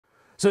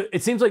So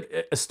it seems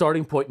like a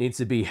starting point needs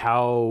to be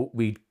how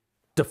we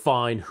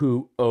define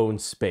who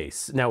owns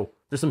space. Now,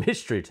 there's some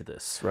history to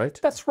this, right?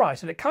 That's right,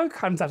 and it kind of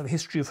comes out of the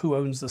history of who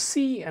owns the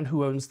sea and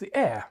who owns the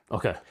air.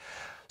 Okay.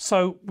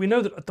 So we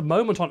know that at the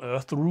moment on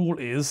Earth, the rule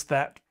is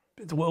that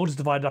the world is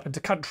divided up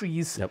into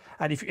countries,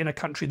 and if you're in a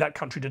country, that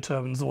country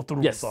determines what the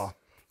rules are.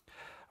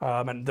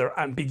 And there are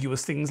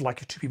ambiguous things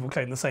like if two people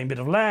claim the same bit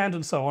of land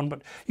and so on,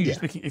 but usually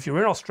speaking, if you're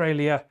in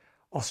Australia,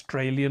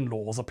 Australian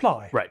laws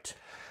apply. Right.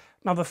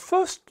 Now, the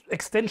first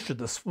extension of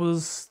this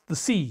was the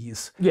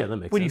seas. Yeah, that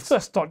makes when sense. you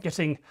first start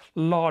getting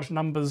large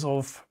numbers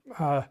of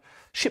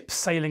ships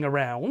sailing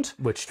around.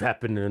 Which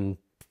happened in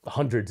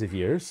hundreds of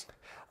years.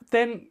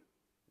 Then,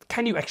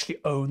 can you actually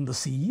own the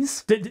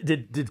seas?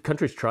 Did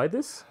countries try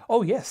this?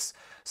 Oh, yes.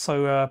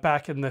 So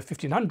back in the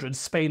 1500s,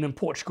 Spain and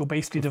Portugal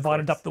basically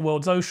divided up the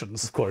world's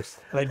oceans. Of course.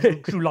 They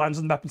drew lines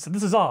on the map and said,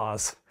 this is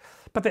ours.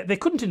 But they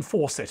couldn't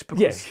enforce it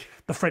because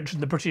the French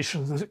and the British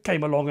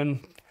came along and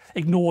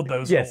ignored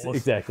those laws. Yes,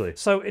 exactly.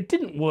 So it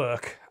didn't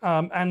work.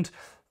 And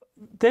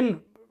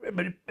then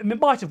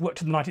it might have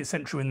worked in the 19th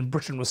century when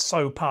Britain was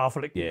so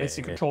powerful it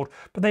basically controlled,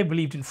 but they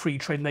believed in free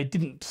trade and they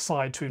didn't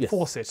decide to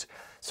enforce it.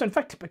 So in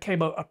fact, it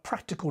became a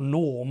practical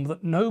norm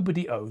that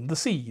nobody owned the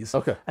seas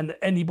and that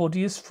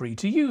anybody is free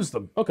to use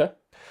them. Okay.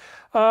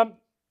 Now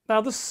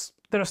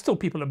there are still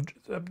people,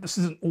 this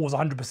isn't always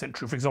 100%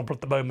 true. For example, at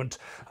the moment,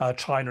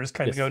 China is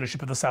claiming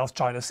ownership of the South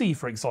China Sea,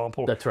 for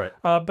example. That's right.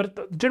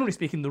 But generally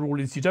speaking, the rule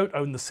is you don't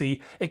own the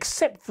sea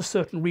except for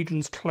certain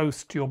regions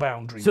close to your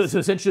boundaries. So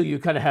essentially you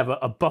kind of have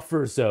a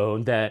buffer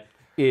zone that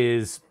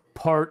is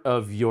part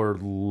of your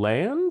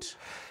land?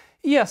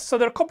 Yes, so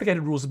there are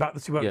complicated rules about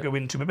this we won't go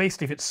into, but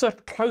basically if it's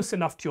close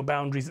enough to your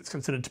boundaries, it's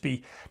considered to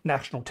be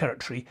national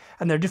territory.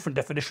 And there are different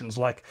definitions,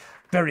 like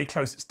very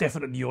close, it's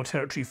definitely your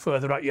territory.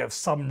 Further out, you have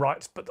some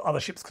rights, but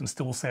other ships can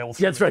still sail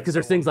through. Yeah, that's right, because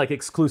there's things like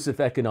exclusive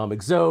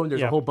economic zone,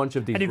 there's a whole bunch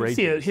of these and you can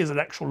see here's an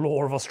actual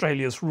law of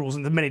Australia's rules,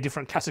 and there's many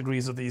different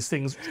categories of these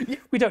things.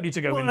 We don't need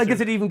to go into. I guess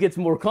it even gets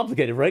more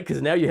complicated, right?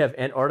 Because now you have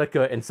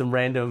Antarctica and some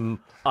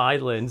random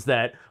islands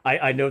that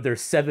I know there's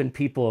 7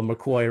 people on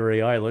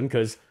Macquarie Island,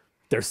 because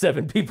there's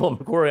 7 people on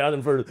Macquarie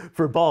Island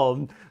for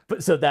Balm,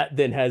 but so that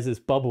then has this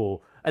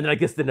bubble, and then I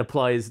guess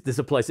this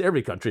applies to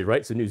every country,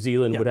 right? So New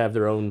Zealand would have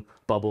their own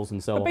bubbles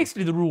and so on.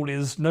 Basically, the rule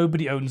is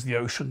nobody owns the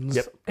oceans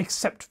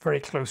except very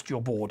close to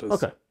your borders.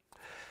 Okay,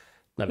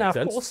 that makes now,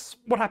 sense. Of course,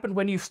 what happened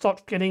when you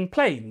start getting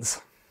planes?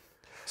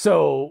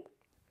 So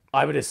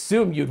I would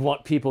assume you'd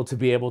want people to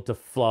be able to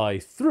fly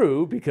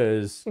through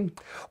because...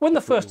 When the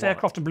first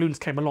aircraft and balloons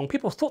came along,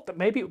 people thought that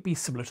maybe it would be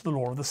similar to the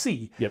law of the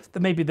sea. That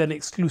maybe then an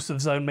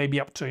exclusive zone, maybe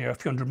up to a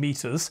few hundred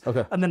meters,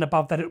 and then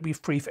above that it would be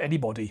free for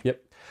anybody.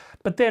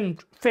 But then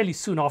fairly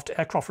soon after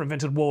aircraft were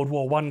invented, World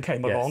War I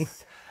came along,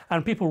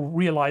 and people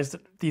realised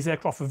that these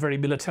aircraft were very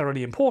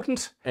militarily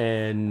important,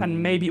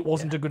 and maybe it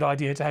wasn't a good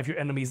idea to have your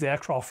enemy's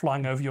aircraft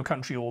flying over your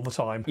country all the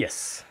time.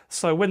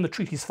 So when the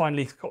treaties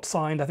finally got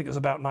signed, I think it was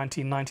about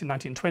 1919,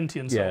 1920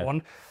 and so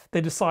on, they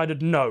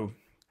decided, no,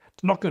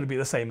 it's not going to be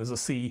the same as a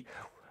sea.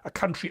 A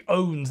country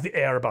owns the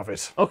air above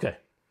it. Okay.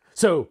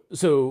 So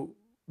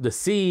the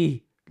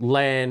sea,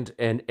 land,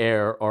 and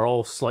air are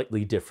all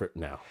slightly different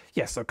now.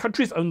 Yes, so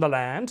countries own the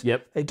land.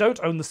 They don't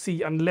own the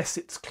sea unless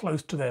it's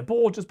close to their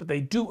borders, but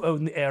they do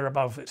own the air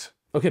above it.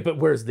 Okay, but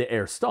where's the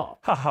air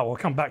stop? Haha, we'll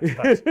come back to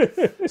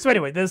that. So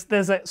anyway, this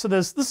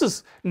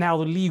is now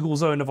the legal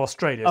zone of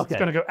Australia. So it's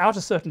going to go out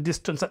a certain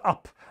distance and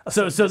up a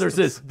certain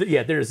distance.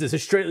 There's this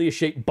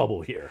Australia-shaped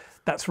bubble here.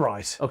 That's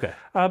right. Okay.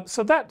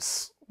 So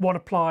that's what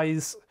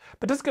applies,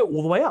 but it doesn't go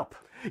all the way up.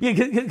 Yeah,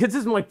 because this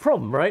is my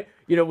problem, right?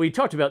 You know, we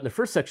talked about in the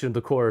first section of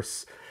the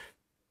course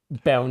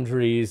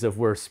boundaries of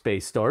where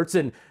space starts,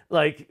 and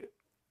like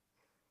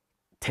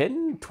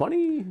 10,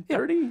 20,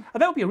 30? And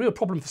that would be a real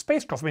problem for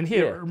spacecraft. I mean,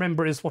 here,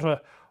 remember, is what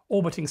a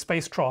orbiting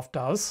spacecraft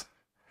does.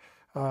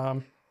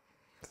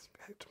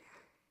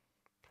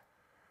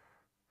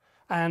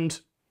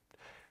 And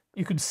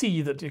you can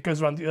see that it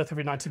goes around the Earth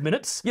every 90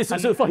 minutes. Yes,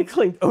 so if I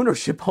claimed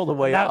ownership all the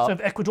way out up...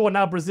 of Ecuador,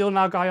 now Brazil,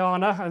 now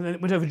Guyana, and then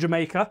it went over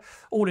Jamaica,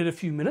 all in a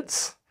few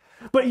minutes.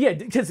 But yeah,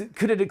 because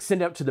could it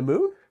extend out to the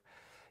moon?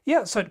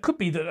 Yeah, so it could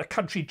be that a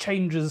country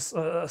changes,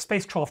 a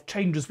spacecraft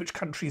changes which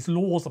country's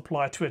laws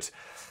apply to it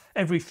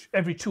every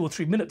 2 or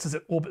 3 minutes as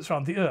it orbits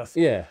around the Earth.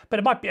 Yeah. But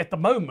it might be at the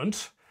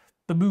moment,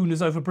 the moon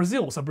is over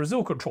Brazil, so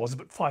Brazil controls it,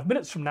 but 5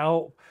 minutes from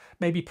now,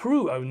 maybe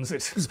Peru owns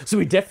it. So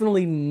we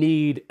definitely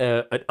need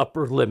an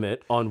upper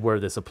limit on where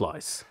this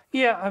applies.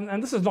 Yeah,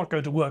 and this is not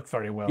going to work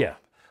very well. Yeah.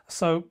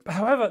 So,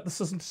 however,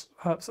 this isn't,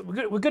 so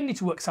we're going to need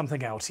to work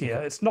something out here.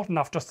 It's not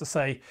enough just to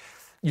say...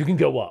 You can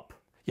go up.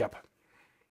 Yep.